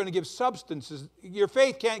faith's never going to give substance. Your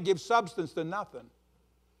faith can't give substance to nothing.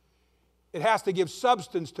 It has to give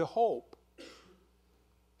substance to hope.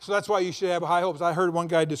 So that's why you should have high hopes. I heard one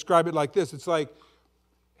guy describe it like this. It's like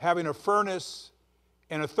having a furnace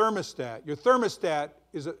and a thermostat. Your thermostat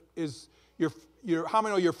is how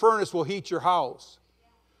many know your furnace will heat your house?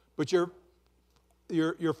 But your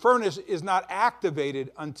furnace is not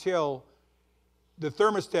activated until the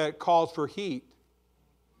thermostat calls for heat.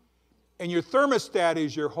 And your thermostat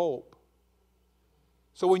is your hope.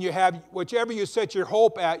 So when you have, whichever you set your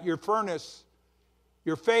hope at, your furnace,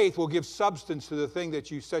 your faith will give substance to the thing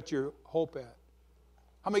that you set your hope at.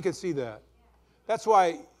 How many can see that? That's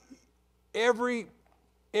why every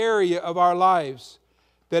area of our lives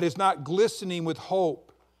that is not glistening with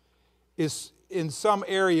hope is in some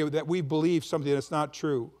area that we believe something that's not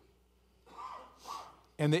true.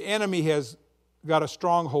 And the enemy has got a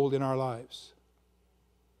stronghold in our lives.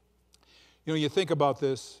 You think about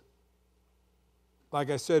this. Like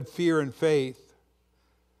I said, fear and faith.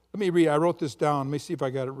 Let me read. I wrote this down. Let me see if I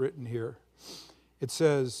got it written here. It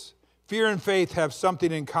says, fear and faith have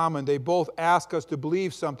something in common. They both ask us to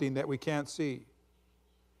believe something that we can't see.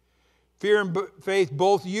 Fear and faith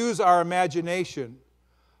both use our imagination,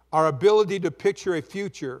 our ability to picture a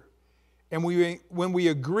future. And when we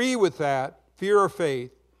agree with that, fear or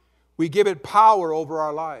faith, we give it power over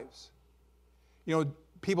our lives.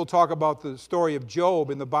 People talk about the story of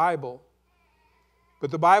Job in the Bible.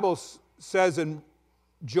 But the Bible says in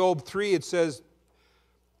Job 3, it says,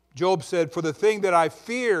 Job said, for the thing that I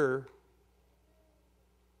fear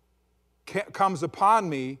comes upon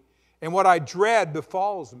me, and what I dread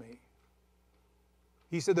befalls me.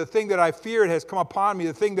 He said, the thing that I feared has come upon me.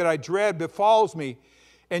 The thing that I dread befalls me.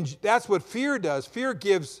 And that's what fear does. Fear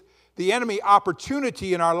gives the enemy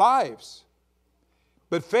opportunity in our lives.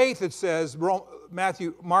 But faith, it says,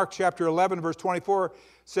 Mark chapter 11, verse 24,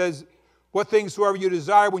 says, what things soever you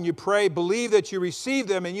desire when you pray, believe that you receive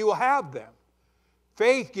them and you will have them.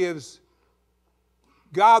 Faith gives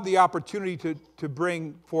God the opportunity to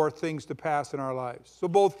bring forth things to pass in our lives. So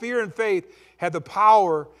both fear and faith have the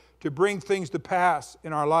power to bring things to pass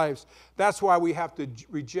in our lives. That's why we have to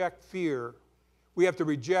reject fear. We have to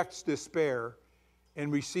reject despair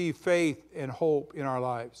and receive faith and hope in our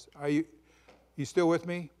lives. Are you still with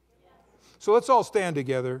me? So let's all stand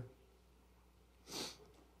together.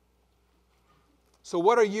 So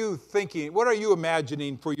what are you thinking? What are you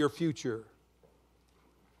imagining for your future?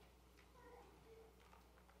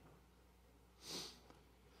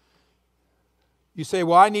 You say,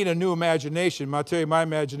 well, I need a new imagination. I'll tell you, my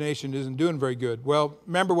imagination isn't doing very good. Well,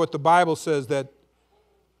 remember what the Bible says, that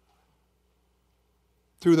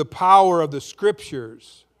through the power of the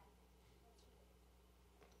Scriptures,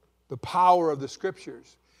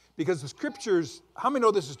 because the Scriptures, how many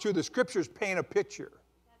know this is true? The Scriptures paint a picture.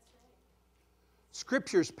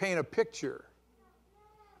 Scriptures paint a picture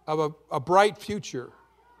of a bright future.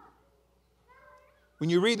 When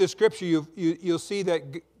you read the Scripture, you'll see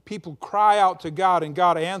that people cry out to God and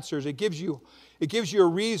God answers. It gives you a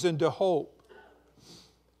reason to hope.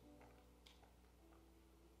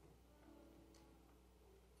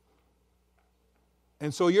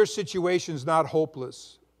 And so your situation's not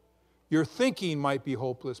hopeless. Your thinking might be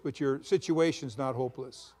hopeless, but your situation's not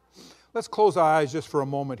hopeless. Let's close our eyes just for a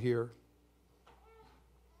moment here.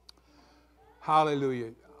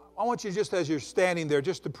 Hallelujah. I want you, just as you're standing there,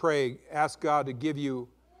 just to pray, ask God to give you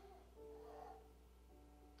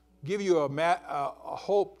a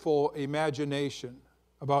hopeful imagination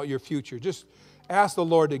about your future. Just ask the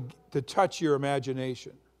Lord to touch your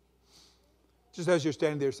imagination. Just as you're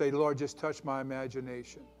standing there, say, Lord, just touch my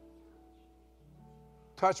imagination.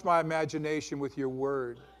 Touch my imagination with your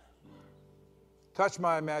word. Touch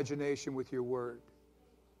my imagination with your word.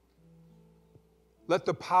 Let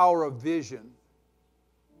the power of vision.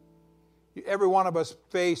 Every one of us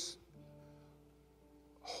face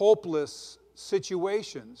hopeless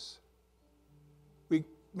situations.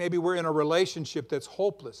 Maybe we're in a relationship that's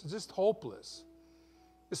hopeless. It's just hopeless.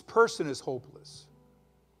 This person is hopeless.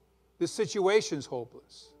 This situation is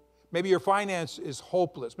hopeless. Maybe your finance is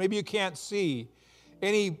hopeless. Maybe you can't see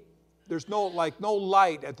there's no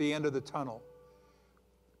light at the end of the tunnel.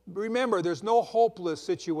 Remember, there's no hopeless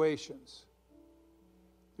situations.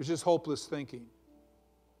 There's just hopeless thinking.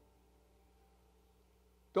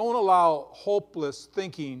 Don't allow hopeless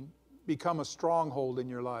thinking become a stronghold in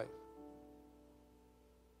your life.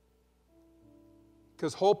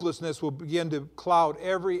 Because hopelessness will begin to cloud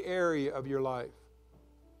every area of your life.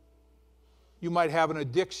 You might have an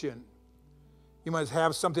addiction. You might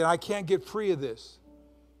have something, I can't get free of this.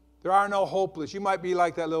 There are no hopeless. You might be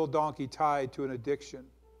like that little donkey tied to an addiction.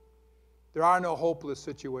 There are no hopeless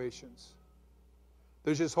situations.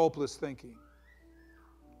 There's just hopeless thinking.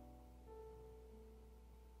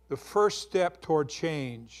 The first step toward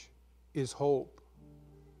change is hope.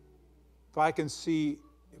 If I can see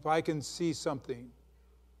something,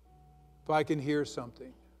 if I can hear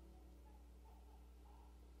something,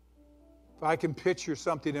 if I can picture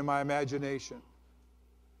something in my imagination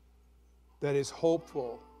that is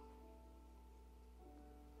hopeful,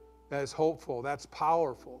 that's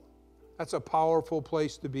powerful. That's a powerful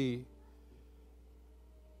place to be,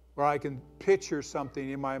 where I can picture something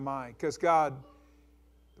in my mind. Because God,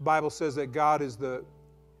 the Bible says that God is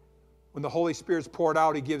when the Holy Spirit's poured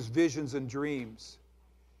out, He gives visions and dreams.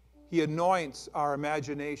 He anoints our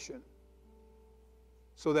imagination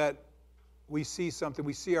so that we see something.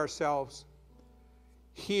 We see ourselves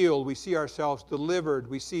healed. We see ourselves delivered.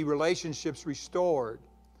 We see relationships restored.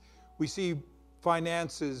 We see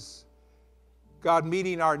finances, God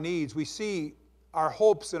meeting our needs. We see our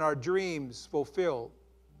hopes and our dreams fulfilled.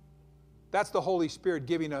 That's the Holy Spirit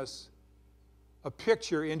giving us a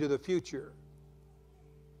picture into the future.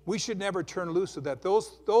 We should never turn loose of that.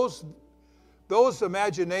 Those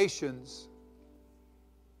imaginations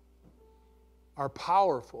are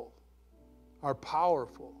powerful.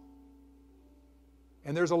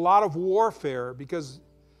 And there's a lot of warfare, because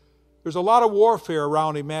there's a lot of warfare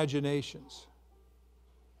around imaginations.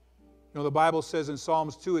 You know, the Bible says in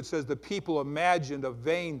Psalms 2, it says the people imagined a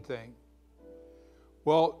vain thing.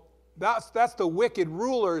 Well, that's the wicked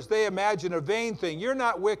rulers. They imagine a vain thing. You're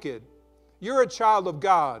not wicked. You're a child of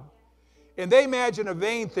God. And they imagine a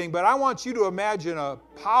vain thing, but I want you to imagine a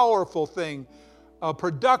powerful thing, a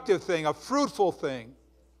productive thing, a fruitful thing.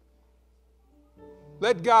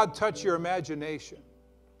 Let God touch your imagination.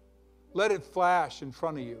 Let it flash in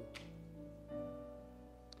front of you.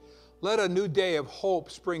 Let a new day of hope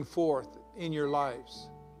spring forth in your lives.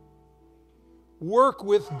 Work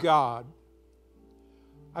with God.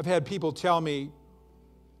 I've had people tell me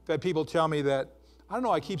that, I don't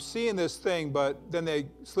know, I keep seeing this thing, but then they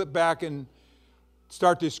slip back and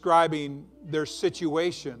start describing their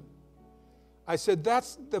situation. I said,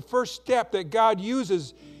 that's the first step that God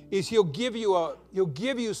uses, is He'll give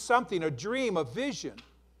you something, a dream, a vision.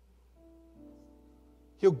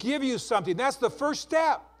 He'll give you something. That's the first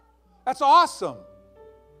step. That's awesome.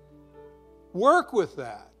 Work with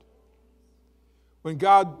that. When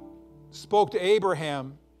God spoke to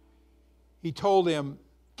Abraham, He told him,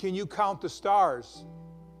 can you count the stars?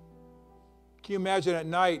 Can you imagine at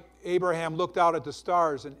night, Abraham looked out at the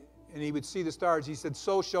stars and he would see the stars. He said,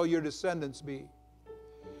 so shall your descendants be.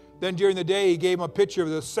 Then during the day, He gave him a picture of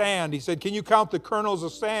the sand. He said, can you count the kernels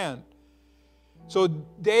of sand? So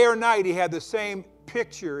day or night, he had the same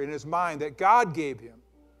picture in his mind that God gave him,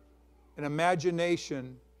 an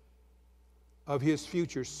imagination of his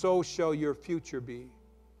future. So shall your future be.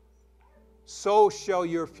 So shall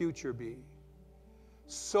your future be.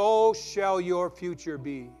 So shall your future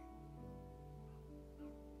be.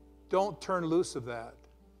 Don't turn loose of that.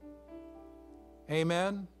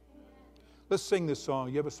 Amen? Let's sing this song.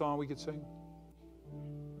 You have a song we could sing?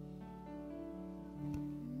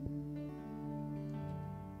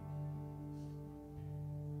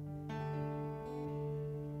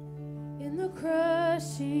 In the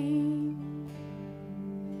crushing,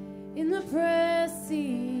 in the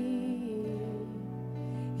pressing,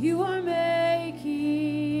 You are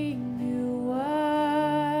making new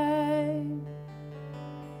wine.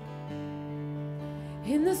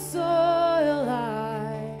 In the soil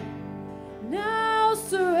I now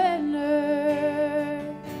surrender.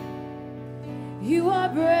 You are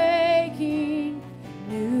breaking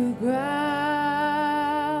new ground.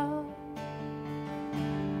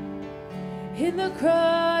 In the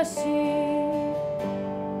crushing,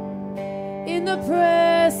 in the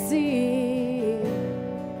pressing,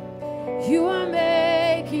 You are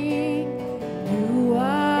making new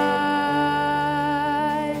wine.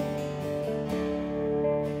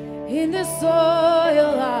 In the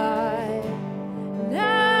soil I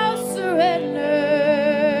now surrender.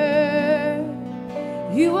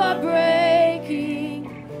 You are breaking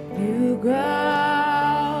new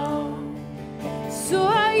ground. So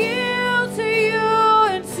I yield to You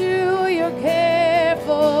and to Your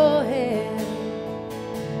careful hand.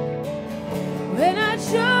 When I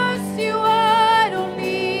trust You, I don't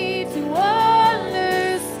need to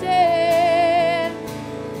understand.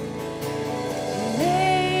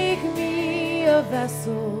 Make me a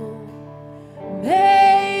vessel.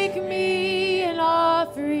 Make me an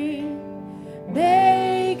offering.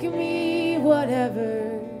 Make me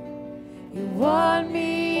whatever You want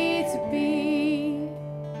me to be.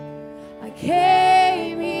 I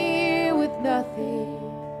came here with nothing,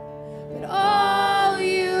 but all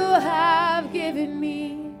You have given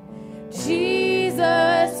me.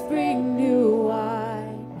 Jesus, bring new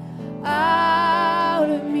wine out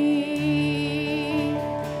of me.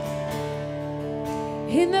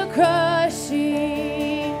 In the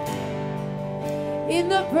crushing, in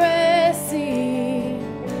the pressing,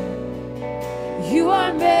 You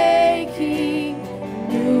are making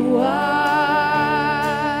new wine.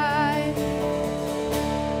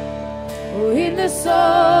 Oh, in the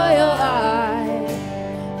soil I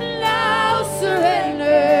now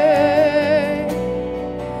surrender.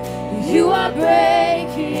 You are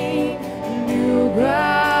breaking new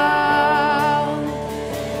ground.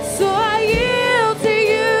 So I yield to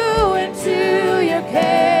You and to Your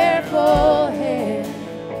careful hand.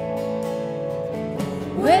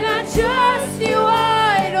 When I trust You,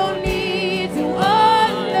 I don't need to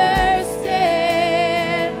understand.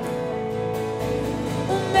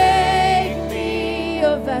 Make me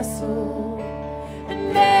a vessel and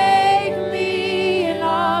make me an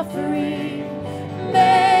offering.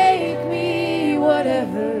 Make me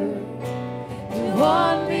whatever You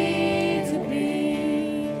want me to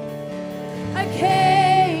be. I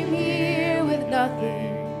came here with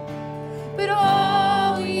nothing, but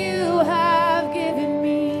all You have given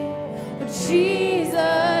me. Oh,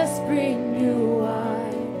 Jesus, bring new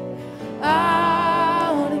wine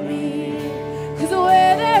out of me. 'Cause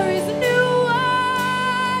where there is new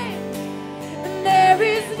wine, and there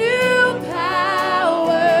is new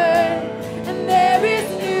power, and there is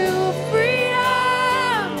new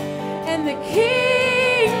freedom,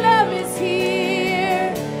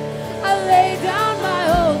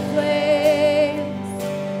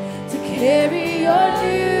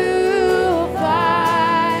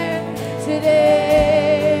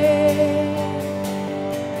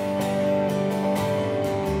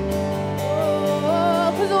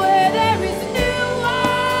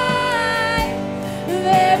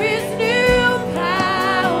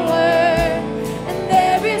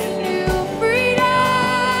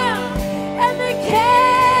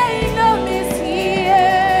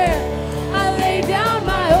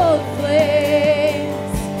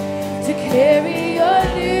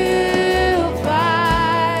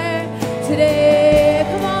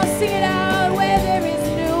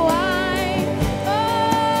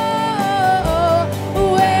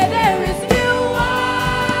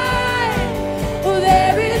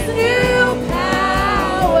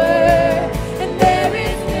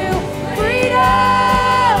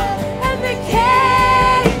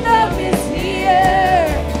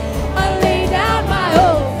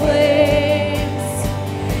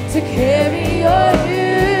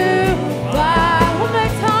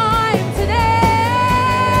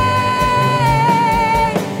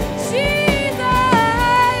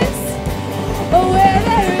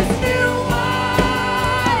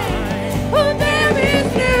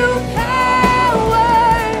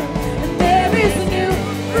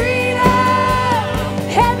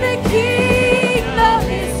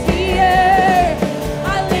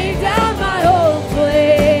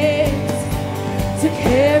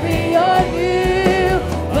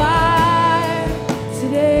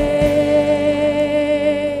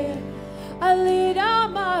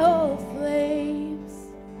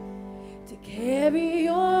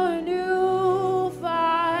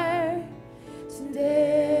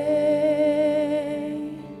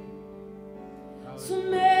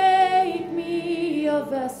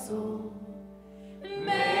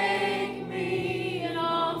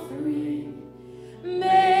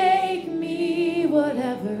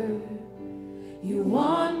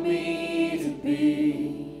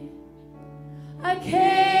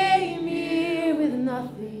 came here with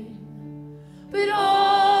nothing, but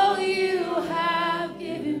all you have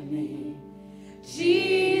given me.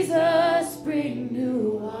 Jesus, bring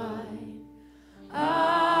new wine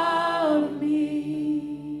out of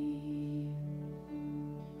me.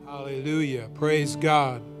 Hallelujah. Praise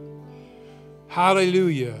God.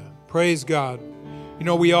 Hallelujah. Praise God. You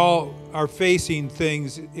know, we all are facing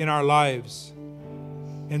things in our lives,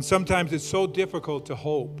 and sometimes it's so difficult to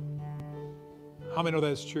hope. How many know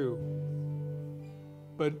that's true?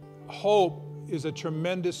 But hope is a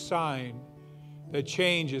tremendous sign that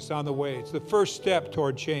change is on the way. It's the first step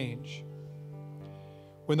toward change.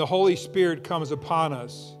 When the Holy Spirit comes upon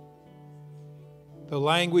us, the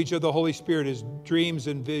language of the Holy Spirit is dreams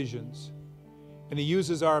and visions, and He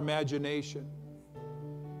uses our imagination,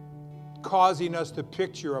 causing us to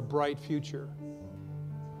picture a bright future.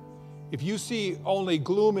 If you see only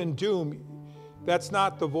gloom and doom, that's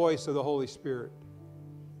not the voice of the Holy Spirit.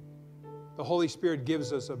 The Holy Spirit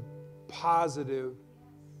gives us a positive,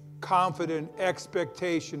 confident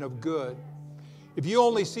expectation of good. If you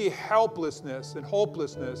only see helplessness and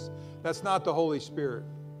hopelessness, that's not the Holy Spirit.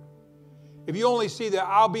 If you only see that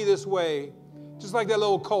I'll be this way, just like that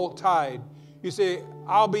little colt tide, you say,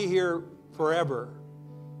 I'll be here forever.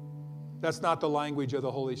 That's not the language of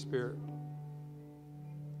the Holy Spirit.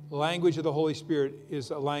 The language of the Holy Spirit is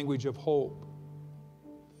a language of hope.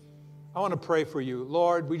 I want to pray for you.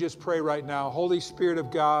 Lord, we just pray right now. Holy Spirit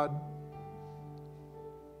of God,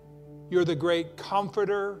 you're the great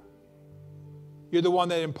comforter. You're the one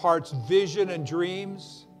that imparts vision and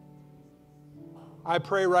dreams. I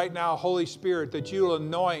pray right now, Holy Spirit, that you'll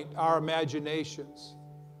anoint our imaginations,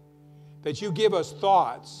 that you give us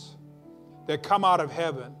thoughts that come out of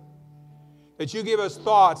heaven, that you give us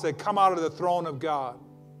thoughts that come out of the throne of God,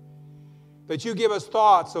 that you give us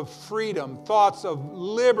thoughts of freedom, thoughts of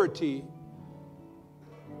liberty,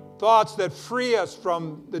 thoughts that free us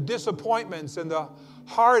from the disappointments and the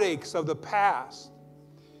heartaches of the past,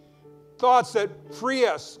 thoughts that free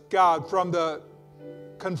us, God, from the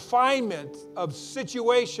confinement of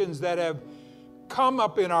situations that have come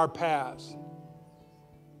up in our past,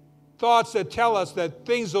 thoughts that tell us that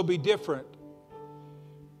things will be different.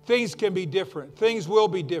 Things can be different. Things will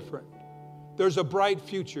be different. There's a bright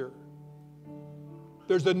future.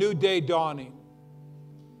 There's a new day dawning.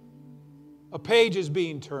 A page is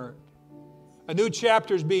being turned. A new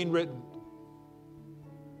chapter is being written.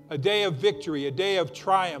 A day of victory, a day of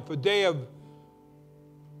triumph, a day of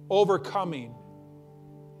overcoming.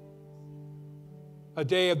 A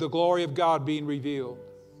day of the glory of God being revealed.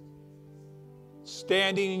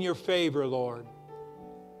 Standing in your favor, Lord,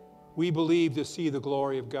 we believe to see the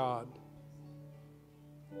glory of God.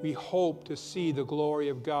 We hope to see the glory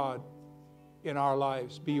of God in our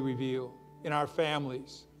lives be revealed, in our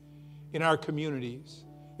families, in our communities,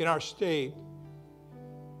 in our state,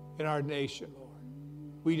 in our nation, Lord.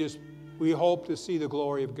 We hope to see the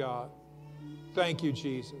glory of God. Thank you,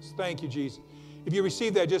 Jesus. Thank you, Jesus. If you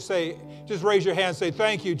receive that, just raise your hand and say,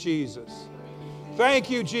 thank you, Jesus. Thank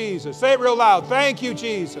you, Jesus. Say it real loud. Thank you,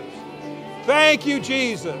 Jesus. Thank you,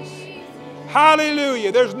 Jesus.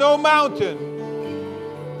 Hallelujah. There's no mountain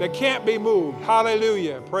that can't be moved.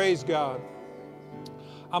 Hallelujah. Praise God.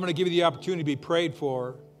 I'm going to give you the opportunity to be prayed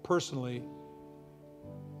for personally.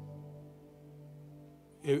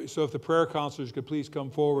 So if the prayer counselors could please come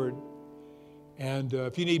forward. And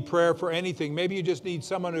if you need prayer for anything, maybe you just need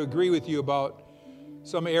someone to agree with you about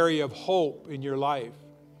some area of hope in your life.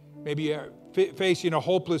 Maybe you're facing a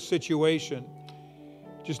hopeless situation.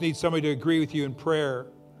 Just need somebody to agree with you in prayer.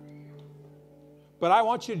 But I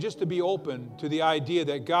want you just to be open to the idea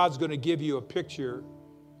that God's going to give you a picture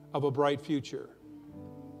of a bright future.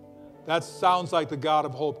 That sounds like the God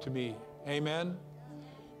of hope to me. Amen.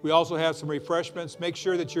 We also have some refreshments. Make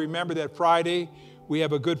sure that you remember that Friday, we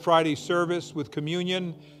have a Good Friday service with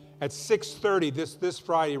communion at 6:30 this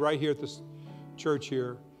Friday right here at this church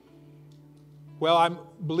here. Well, I'm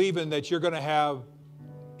believing that you're going to have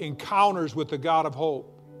encounters with the God of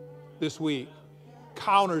hope this week.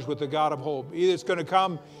 Encounters with the God of hope. Either it's going to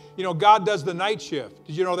come, God does the night shift.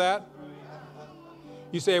 Did you know that?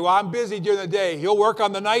 You say, well, I'm busy during the day. He'll work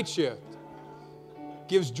on the night shift.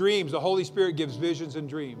 Gives dreams. The Holy Spirit gives visions and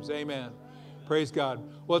dreams. Amen. Praise God.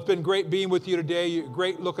 Well, it's been great being with you today. You're a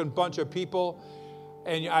great looking bunch of people.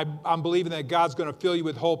 And I'm believing that God's going to fill you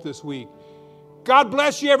with hope this week. God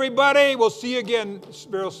bless you, everybody. We'll see you again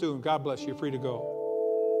real soon. God bless you. You're free to go.